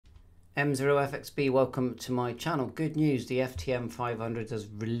M0FXB, welcome to my channel. Good news, the FTM500 has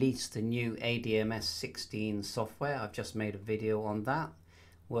released the new ADMS16 software. I've just made a video on that.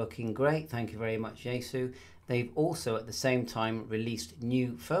 Working great, thank you very much YAESU. They've also at the same time released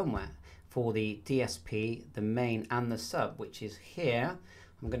new firmware for the DSP, the main and the sub, which is here.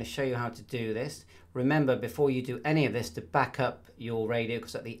 I'm going to show you how to do this. Remember, before you do any of this, to back up your radio,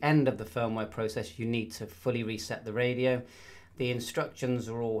 because at the end of the firmware process you need to fully reset the radio. The instructions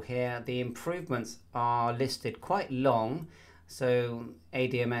are all here. The improvements are listed quite long. So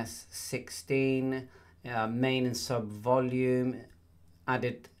ADMS 16, main and sub volume,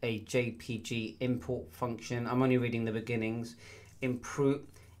 added a JPG import function. I'm only reading the beginnings.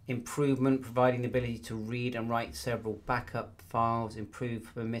 Improvement, providing the ability to read and write several backup files. Improve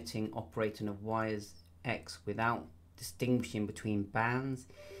permitting operating of wires X without distinguishing between bands.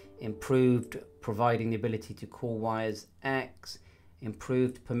 Improved providing the ability to call wires X.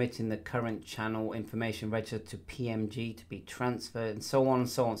 Improved permitting the current channel information register to PMG to be transferred, and so on and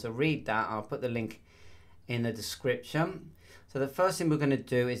so on. So read that. I'll put the link in the description. So the first thing we're going to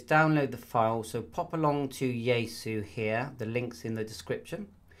do is download the file. So pop along to YAESU here. The link's in the description.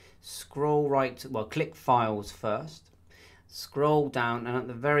 Scroll right, well, click Files first. Scroll down, and at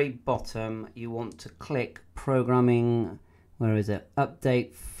the very bottom you want to click Programming. Where is it?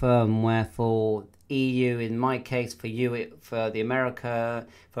 Update firmware for EU. In my case, for you, for America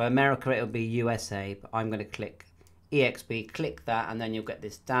it'll be USA, but I'm going to click EXB. Click that, and then you'll get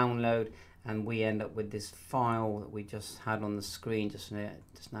this download, and we end up with this file that we just had on the screen just now.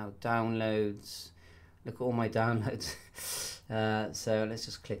 Downloads. Look at all my downloads. So let's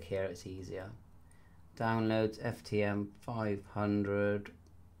just click here. It's easier. Downloads FTM500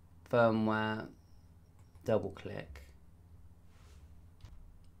 firmware. Double click.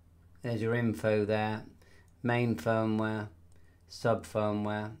 There's your info there, main firmware, sub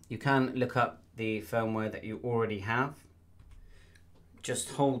firmware. You can look up the firmware that you already have. Just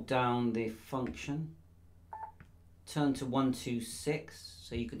hold down the function, turn to 126,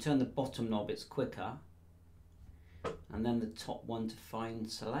 so you can turn the bottom knob, it's quicker, and then the top one to find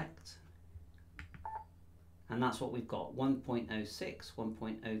select. And that's what we've got, 1.06,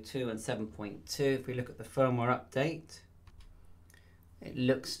 1.02 and 7.2. If we look at the firmware update, it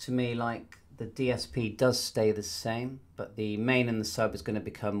looks to me like the DSP does stay the same, but the main and the sub is going to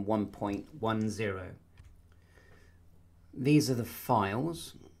become 1.10. These are the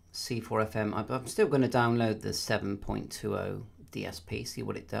files, C4FM. I'm still going to download the 7.20 DSP, see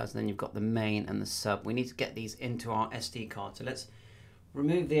what it does. And then you've got the main and the sub. We need to get these into our SD card. So let's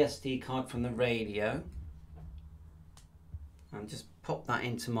remove the SD card from the radio and just pop that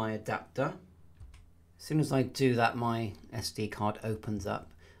into my adapter. As soon as I do that, my SD card opens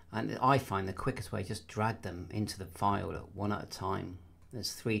up, and I find the quickest way, just drag them into the file one at a time.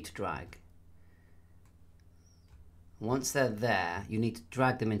 There's 3 to drag. Once they're there, you need to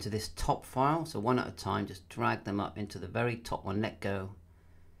drag them into this top file, so one at a time, just drag them up into the very top one, let go.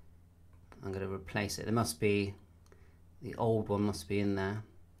 I'm going to replace it. There must be, the old one must be in there.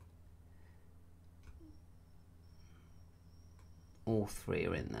 All 3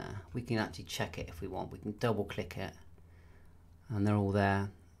 are in there. We can actually check it if we want. We can double click it and they're all there.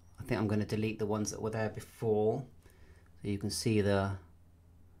 I think I'm going to delete the ones that were there before, so you can see the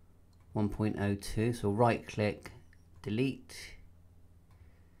 1.02. so right click, delete.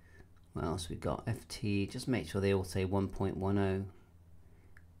 What else we got? FT, just make sure they all say 1.10,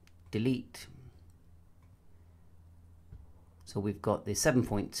 delete. So we've got the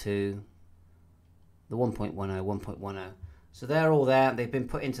 7.2, the 1.10, 1.10. So they're all there, they've been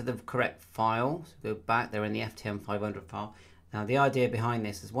put into the correct file. So go back, they're in the FTM500 file. Now the idea behind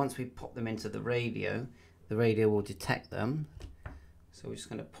this is once we pop them into the radio will detect them. So we're just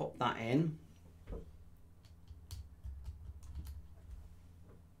going to pop that in.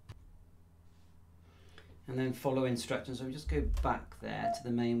 And then follow instructions. So we just go back there to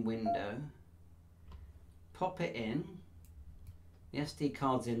the main window. Pop it in. The SD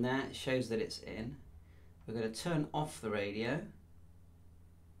card's in there, it shows that it's in. We're going to turn off the radio,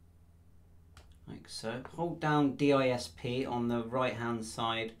 like so. Hold down DISP on the right hand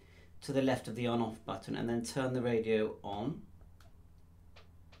side to the left of the on off button, and then turn the radio on.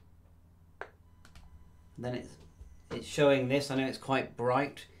 Then it's showing this. I know it's quite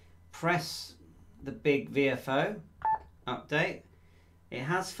bright. Press the big VFO update. It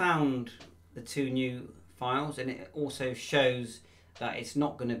has found the 2 new files, and it also shows that it's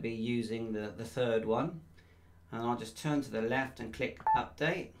not going to be using the 3rd one. And I'll just turn to the left and click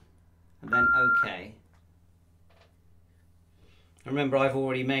update, and then OK. Remember, I've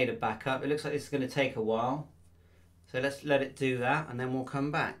already made a backup. It looks like this is going to take a while, so let's let it do that and then we'll come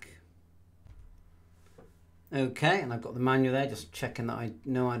back. Okay, and I've got the manual there, just checking that I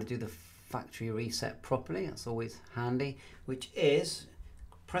know how to do the factory reset properly. That's always handy, which is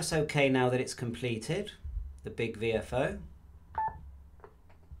press OK now that it's completed, the big VFO.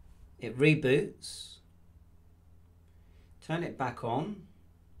 It reboots. Turn it back on.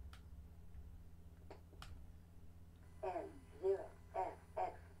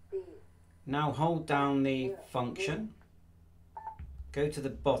 Now hold down the function. Go to the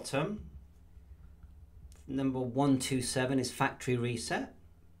bottom. Number 127 is factory reset.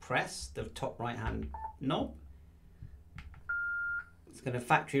 Press the top right hand knob. It's going to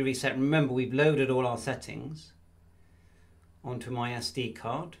factory reset. Remember, we've loaded all our settings onto my SD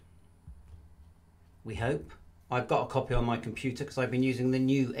card. We hope. I've got a copy on my computer because I've been using the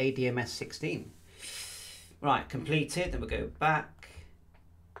new ADMS16. Right, completed. Then we'll go back.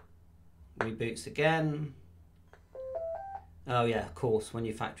 Reboots again. Oh yeah, of course, when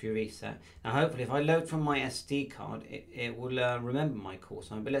you factory reset. Now hopefully if I load from my SD card, it will remember my call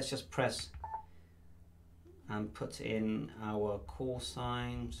sign. But let's just press and put in our call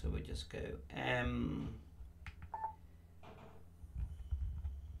sign. So we just go M.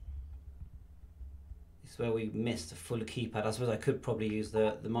 This is where we missed a full keypad. I suppose I could probably use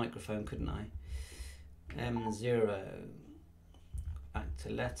the microphone, couldn't I? M0. Back to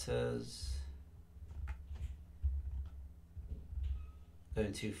letters.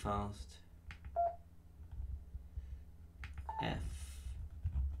 Going too fast. F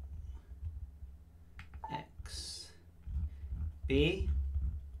X B.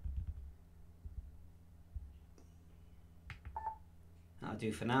 That'll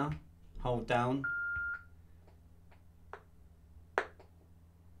do for now. Hold down.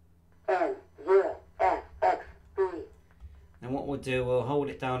 N0 F X B. And what we'll do, we'll hold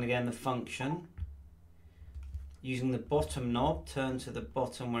it down again, the function. Using the bottom knob, turn to the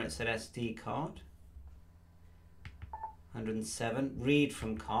bottom where it said SD card. 107, read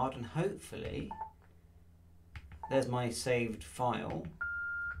from card, and hopefully, there's my saved file.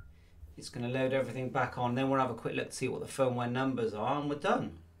 It's going to load everything back on, then we'll have a quick look to see what the firmware numbers are, and we're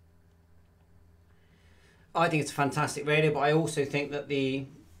done. I think it's a fantastic radio, but I also think that the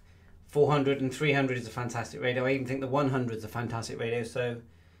 400 and 300 is a fantastic radio. I even think the 100 is a fantastic radio, so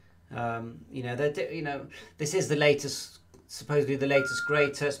you know, this is the latest, supposedly the latest,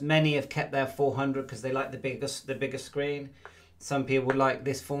 greatest. Many have kept their 400 because they like the bigger screen. Some people would like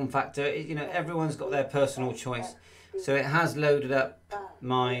this form factor. You know, everyone's got their personal choice. So it has loaded up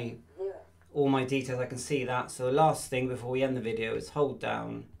all my details. I can see that. So the last thing before we end the video is hold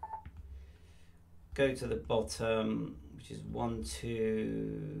down, go to the bottom, which is 1,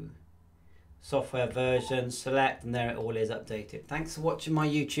 2. Software version, select, and there it all is updated. Thanks for watching my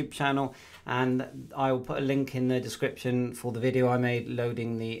YouTube channel, and I will put a link in the description for the video I made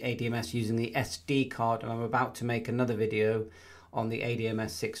loading the ADMS using the SD card, and I'm about to make another video on the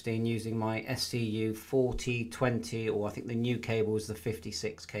ADMS16 using my SCU 4020, or I think the new cable is the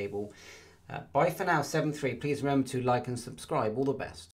 56 cable. Bye for now, 7.3. Please remember to like and subscribe. All the best.